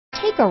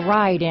Take a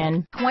ride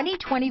in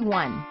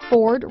 2021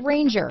 Ford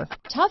Ranger.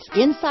 Tough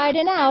inside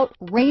and out,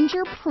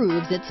 Ranger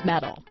proves its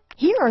mettle.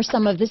 Here are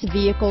some of this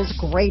vehicle's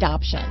great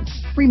options: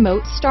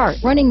 remote start,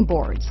 running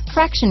boards,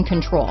 traction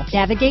control,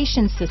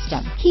 navigation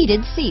system,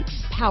 heated seats,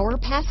 power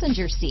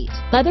passenger seat,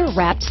 leather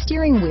wrapped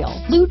steering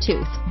wheel,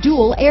 Bluetooth,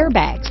 dual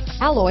airbags,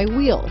 alloy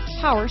wheels,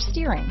 power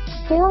steering,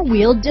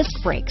 four-wheel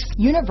disc brakes,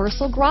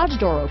 universal garage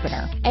door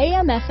opener,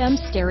 AM/FM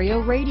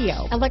stereo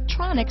radio,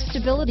 electronic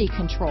stability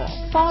control,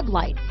 fog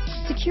lights,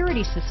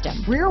 security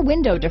system, rear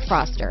window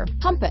defroster,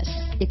 compass.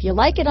 If you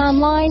like it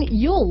online,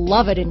 you'll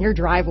love it in your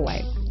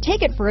driveway.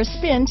 Take it for a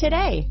spin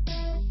today.